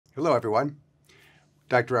Hello everyone,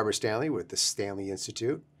 Dr. Robert Stanley with the Stanley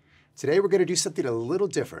Institute. Today we're going to do something a little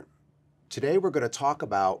different. Today we're going to talk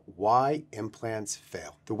about why implants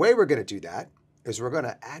fail. The way we're going to do that is we're going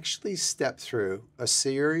to actually step through a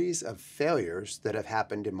series of failures that have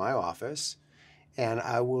happened in my office, and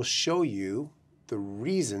I will show you the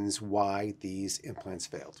reasons why these implants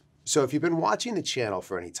failed. So if you've been watching the channel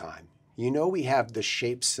for any time, you know we have the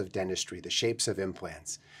shapes of dentistry, the shapes of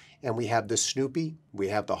implants. And we have the Snoopy, we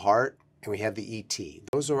have the heart, and we have the ET.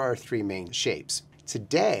 Those are our three main shapes.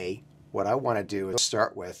 Today, what I want to do is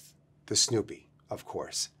start with the Snoopy, of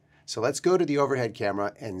course. So let's go to the overhead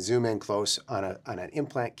camera and zoom in close on an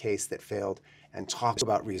implant case that failed and talk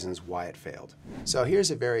about reasons why it failed. So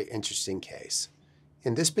here's a very interesting case.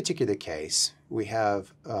 In this particular case, we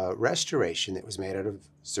have a restoration that was made out of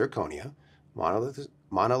zirconia,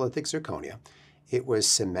 monolithic zirconia. It was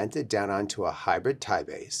cemented down onto a hybrid tie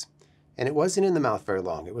base, and it wasn't in the mouth very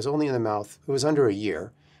long. It was only in the mouth, it was under a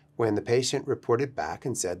year when the patient reported back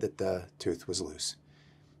and said that the tooth was loose.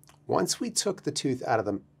 Once we took the tooth out of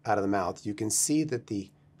the mouth, you can see that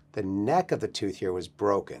the neck of the tooth here was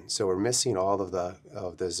broken. So we're missing all of the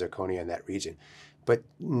zirconia in that region. But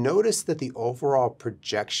notice that the overall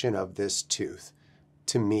projection of this tooth,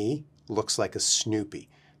 to me, looks like a Snoopy.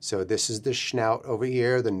 So this is the snout over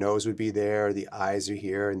here, the nose would be there, the eyes are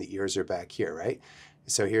here, and the ears are back here, right?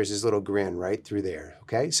 So here's his little grin right through there,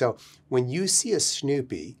 okay? So when you see a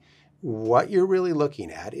Snoopy, what you're really looking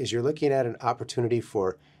at is you're looking at an opportunity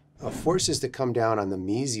for forces to come down on the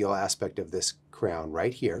mesial aspect of this crown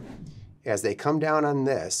right here. As they come down on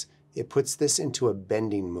this, it puts this into a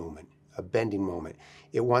bending moment,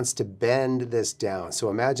 It wants to bend this down. So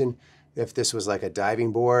imagine if this was like a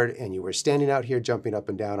diving board and you were standing out here jumping up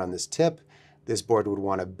and down on this tip, this board would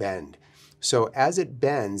want to bend. So as it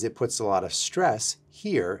bends, it puts a lot of stress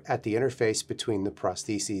here at the interface between the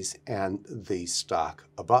prostheses and the stock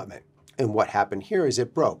abutment. And what happened here is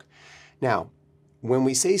it broke. Now, when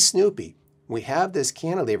we say Snoopy, we have this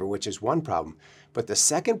cantilever, which is one problem. But the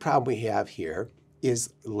second problem we have here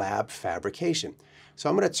is lab fabrication. So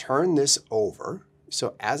I'm going to turn this over.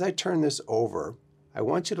 So as I turn this over, I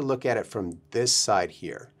want you to look at it from this side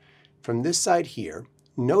here. From this side here,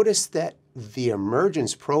 notice that the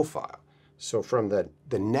emergence profile, so from the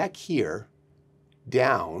neck here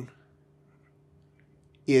down,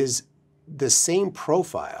 is the same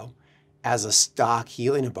profile as a stock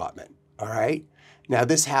healing abutment, all right? Now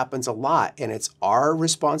this happens a lot, and it's our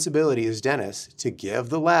responsibility as dentists to give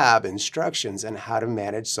the lab instructions on how to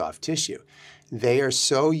manage soft tissue. They are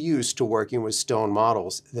so used to working with stone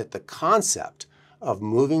models that the concept of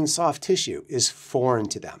moving soft tissue is foreign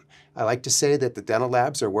to them. I like to say that the dental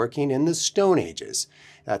labs are working in the Stone Ages.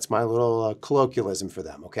 That's my little colloquialism for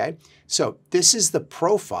them, okay? So this is the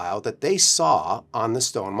profile that they saw on the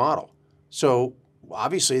stone model. So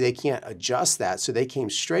obviously they can't adjust that, so they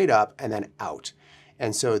came straight up and then out.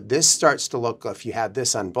 And so this starts to look, if you have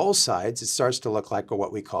this on both sides, it starts to look like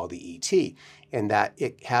what we call the ET, in that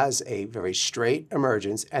it has a very straight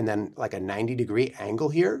emergence and then like a 90-degree angle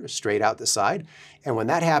here, straight out the side. And when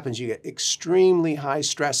that happens, you get extremely high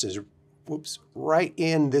stresses, right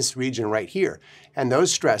in this region right here. And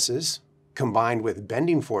those stresses, combined with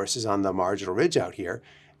bending forces on the marginal ridge out here,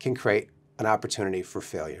 can create an opportunity for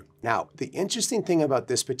failure. Now, the interesting thing about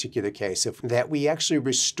this particular case is that we actually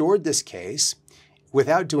restored this case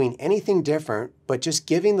without doing anything different, but just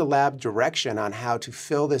giving the lab direction on how to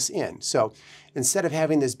fill this in. So instead of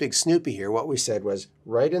having this big Snoopy here, what we said was,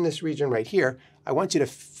 right in this region right here, I want you to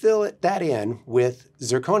fill that in with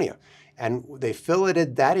zirconia. And they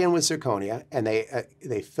filleted that in with zirconia, and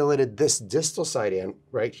they filleted this distal side in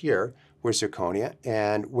right here with zirconia.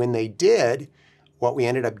 And when they did, what we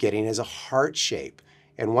ended up getting is a heart shape.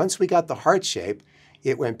 And once we got the heart shape,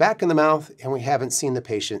 it went back in the mouth, and we haven't seen the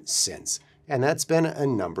patient since. And that's been a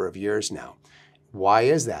number of years now. Why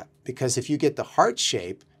is that? Because if you get the heart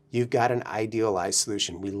shape, you've got an idealized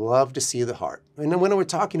solution. We love to see the heart. And then when we're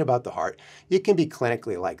talking about the heart, it can be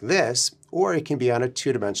clinically like this, or it can be on a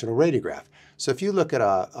two-dimensional radiograph. So if you look at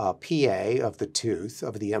a PA of the tooth,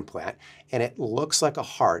 of the implant, and it looks like a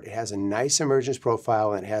heart, it has a nice emergence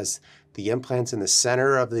profile, and it has the implants in the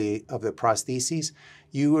center of the prostheses,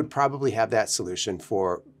 you would probably have that solution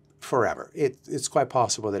for forever. It's quite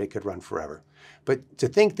possible that it could run forever. But to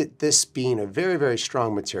think that this being a very, very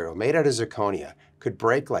strong material made out of zirconia could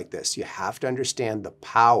break like this, you have to understand the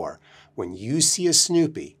power. When you see a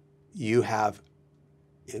Snoopy, you have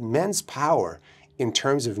immense power in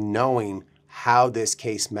terms of knowing how this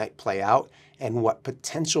case might play out and what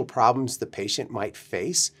potential problems the patient might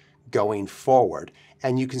face going forward.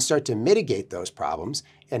 And you can start to mitigate those problems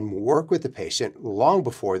and work with the patient long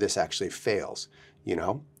before this actually fails. You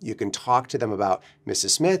know, you can talk to them about,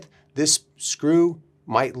 Mrs. Smith, this screw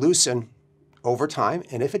might loosen over time,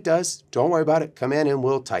 and if it does, don't worry about it. Come in and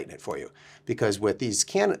we'll tighten it for you. Because with these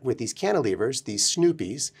cantilevers, these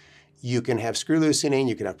Snoopies, you can have screw loosening,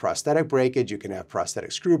 you can have prosthetic breakage, you can have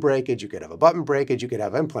prosthetic screw breakage, you could have a button breakage, you could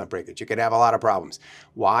have implant breakage, you could have a lot of problems.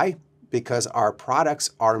 Why? Because our products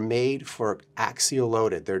are made for axial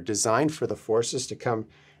loaded. They're designed for the forces to come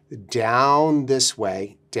down this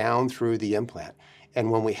way, down through the implant. And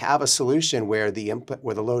when we have a solution where the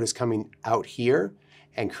load is coming out here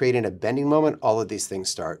and creating a bending moment, all of these things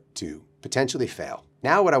start to potentially fail.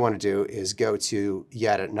 Now what I want to do is go to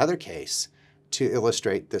yet another case to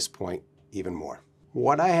illustrate this point even more.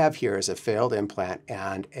 What I have here is a failed implant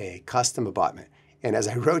and a custom abutment. And as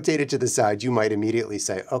I rotate it to the side, you might immediately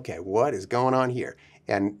say, okay, what is going on here?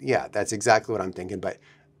 And yeah, that's exactly what I'm thinking, but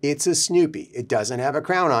it's a Snoopy. It doesn't have a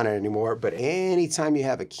crown on it anymore, but anytime you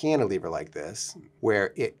have a cantilever like this,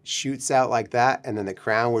 where it shoots out like that, and then the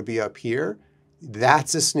crown would be up here,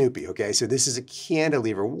 that's a Snoopy, okay? So this is a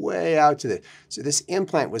cantilever way out to the, so this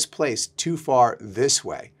implant was placed too far this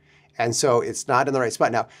way. And so it's not in the right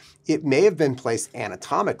spot. Now, it may have been placed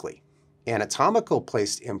anatomically. Anatomical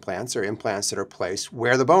placed implants are implants that are placed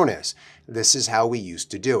where the bone is. This is how we used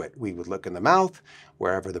to do it. We would look in the mouth,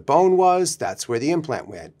 wherever the bone was, that's where the implant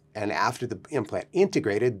went. And after the implant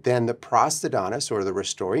integrated, then the prosthodontist or the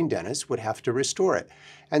restoring dentist would have to restore it.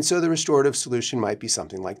 And so the restorative solution might be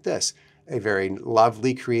something like this: a very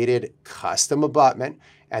lovely created custom abutment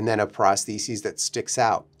and then a prosthesis that sticks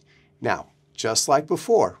out. Now, just like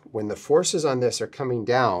before, when the forces on this are coming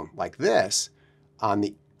down like this,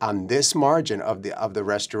 on this margin of the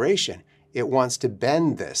restoration, it wants to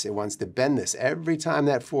bend this. It wants to bend this. Every time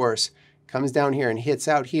that force comes down here and hits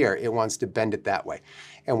out here, it wants to bend it that way.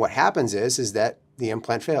 And what happens is that the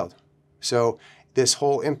implant failed. So this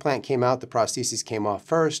whole implant came out, the prosthesis came off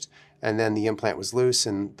first, and then the implant was loose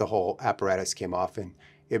and the whole apparatus came off, and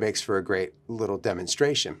it makes for a great little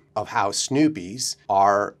demonstration of how Snoopies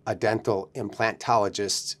are a dental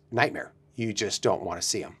implantologist's nightmare. You just don't want to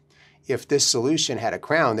see them. If this solution had a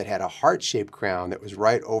crown that had a heart-shaped crown that was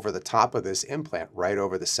right over the top of this implant, right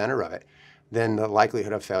over the center of it, then the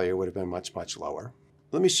likelihood of failure would have been much, much lower.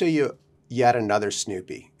 Let me show you yet another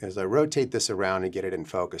Snoopy as I rotate this around and get it in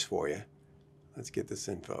focus for you. Let's get this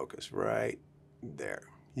in focus right there.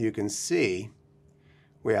 You can see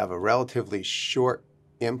we have a relatively short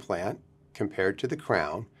implant compared to the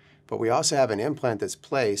crown, but we also have an implant that's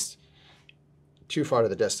placed too far to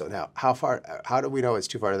the distal. Now, how do we know it's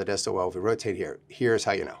too far to the distal? Well, if we rotate here, here's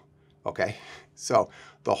how you know, okay? So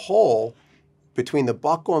the hole between the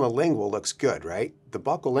buccal and the lingual looks good, right? The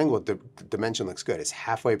buccal lingual dimension looks good. It's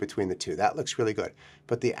halfway between the two. That looks really good.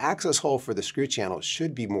 But the access hole for the screw channel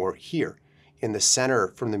should be more here in the center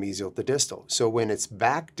from the mesial to distal. So when it's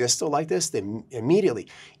back distal like this, then immediately,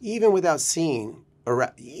 even without seeing a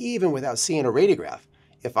radiograph,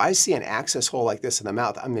 if I see an access hole like this in the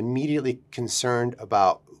mouth, I'm immediately concerned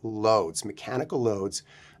about loads, mechanical loads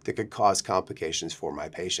that could cause complications for my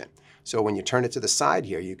patient. So when you turn it to the side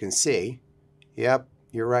here, you can see, yep,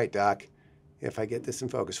 you're right, Doc. If I get this in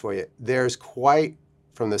focus for you, there's quite,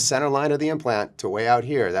 from the center line of the implant to way out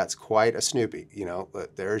here, that's quite a Snoopy. You know,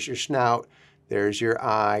 there's your snout, there's your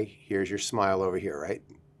eye, here's your smile over here, right?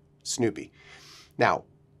 Snoopy. Now,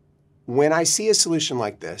 when I see a solution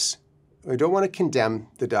like this, I don't want to condemn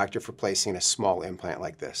the doctor for placing a small implant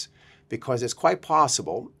like this, because it's quite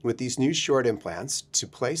possible with these new short implants to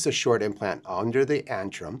place a short implant under the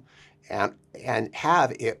antrum and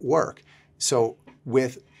have it work. So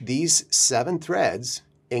with these 7 threads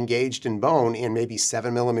engaged in bone, in maybe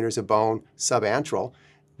 7 millimeters of bone subantral,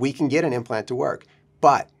 we can get an implant to work.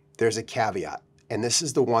 But there's a caveat, and this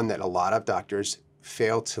is the one that a lot of doctors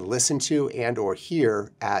fail to listen to and or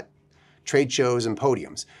hear at trade shows and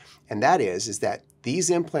podiums. And that is that these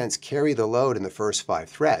implants carry the load in the first 5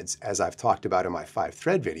 threads, as I've talked about in my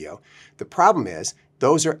 5-thread video. The problem is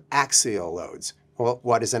those are axial loads. Well,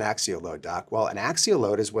 what is an axial load, Doc? Well, an axial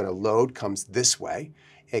load is when a load comes this way,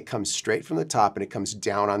 it comes straight from the top and it comes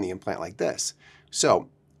down on the implant like this. So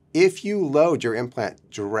if you load your implant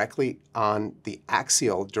directly on the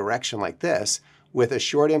axial direction like this, with a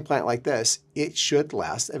short implant like this, it should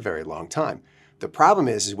last a very long time. The problem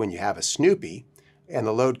is when you have a Snoopy, and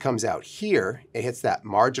the load comes out here, it hits that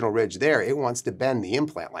marginal ridge there, it wants to bend the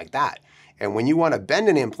implant like that. And when you want to bend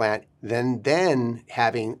an implant, then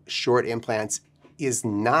having short implants is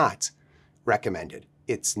not recommended.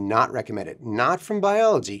 It's not recommended, not from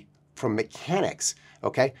biology, from mechanics,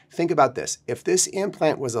 okay? Think about this. If this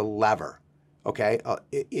implant was a lever, okay?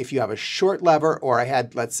 If you have a short lever, or I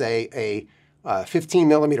had, let's say, a 15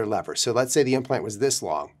 millimeter lever. So let's say the implant was this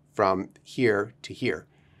long from here to here.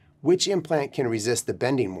 Which implant can resist the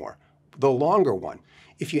bending more? The longer one.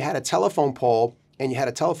 If you had a telephone pole and you had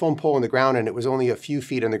a telephone pole in the ground and it was only a few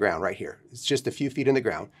feet in the ground right here, it's just a few feet in the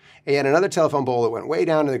ground, and you had another telephone pole that went way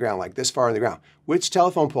down in the ground, like this far in the ground, which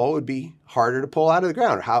telephone pole would be harder to pull out of the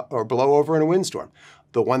ground or blow over in a windstorm?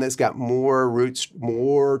 The one that's got more roots,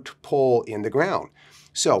 more to pull in the ground.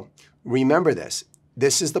 So remember this.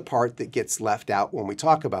 This is the part that gets left out when we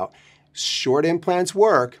talk about short implants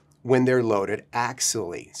work when they're loaded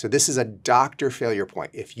axially. So this is a doctor failure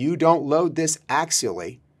point. If you don't load this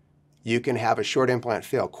axially, you can have a short implant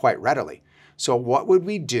fail quite readily. So what would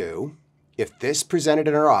we do if this presented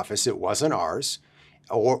in our office, it wasn't ours,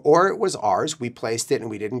 or it was ours, we placed it and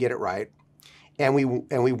we didn't get it right, and we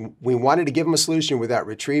wanted to give them a solution without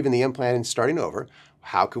retrieving the implant and starting over?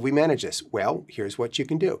 How could we manage this? Well, here's what you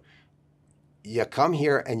can do. You come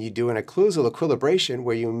here and you do an occlusal equilibration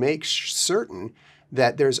where you make certain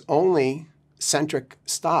that there's only centric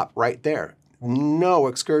stop right there. No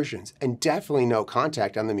excursions, and definitely no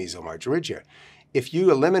contact on the mesomarginal ridge here. If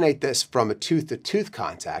you eliminate this from a tooth-to-tooth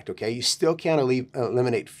contact, okay, you still can't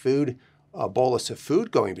eliminate food, a bolus of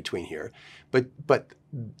food going between here, but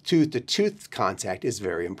tooth-to-tooth contact is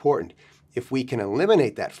very important. If we can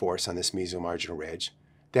eliminate that force on this mesomarginal ridge,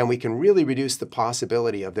 then we can really reduce the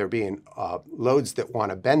possibility of there being loads that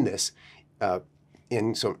want to bend this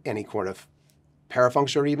in any kind of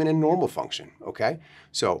parafunction or even in normal function, okay?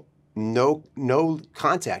 So no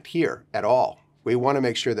contact here at all. We want to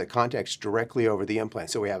make sure that contact's directly over the implant.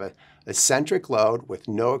 So we have a centric load with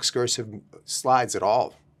no excursive slides at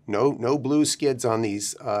all. No blue skids on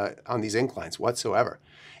these inclines whatsoever.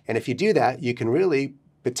 And if you do that, you can really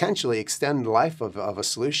potentially extend the life of a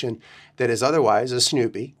solution that is otherwise a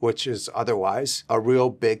Snoopy, which is otherwise a real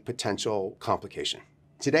big potential complication.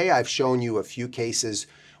 Today I've shown you a few cases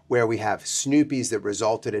where we have Snoopies that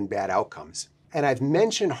resulted in bad outcomes. And I've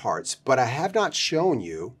mentioned hearts, but I have not shown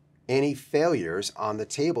you any failures on the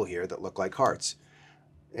table here that look like hearts.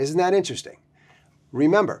 Isn't that interesting?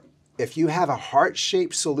 Remember, if you have a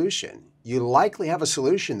heart-shaped solution, you likely have a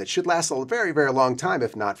solution that should last a very, very long time,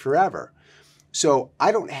 if not forever. So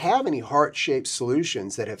I don't have any heart-shaped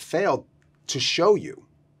solutions that have failed to show you.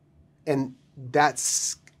 And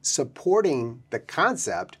that's supporting the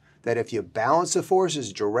concept that if you balance the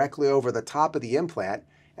forces directly over the top of the implant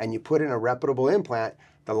and you put in a reputable implant,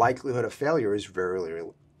 the likelihood of failure is really,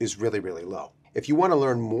 really low. If you want to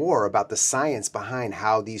learn more about the science behind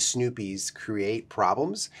how these Snoopies create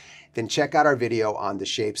problems, then check out our video on the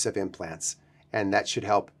shapes of implants, and that should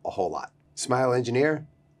help a whole lot. Smile Engineer,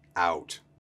 out.